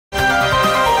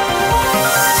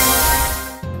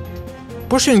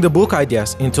pushing the book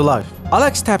ideas into life.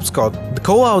 Alex Tapscott, the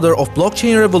co-author of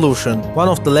Blockchain Revolution, one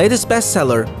of the latest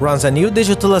bestseller, runs a new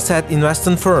digital asset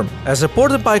investment firm. As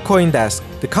reported by Coindesk,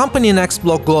 the company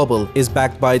NextBlock Global is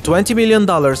backed by $20 million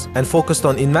and focused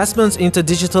on investments into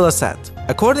digital asset.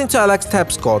 According to Alex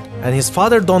Tapscott and his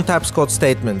father Don Tapscott's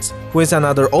statements, who is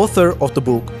another author of the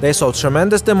book, they saw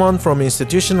tremendous demand from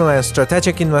institutional and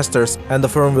strategic investors, and the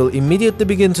firm will immediately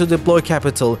begin to deploy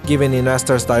capital, giving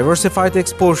investors diversified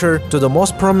exposure to the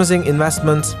most promising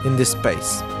investments in this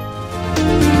space.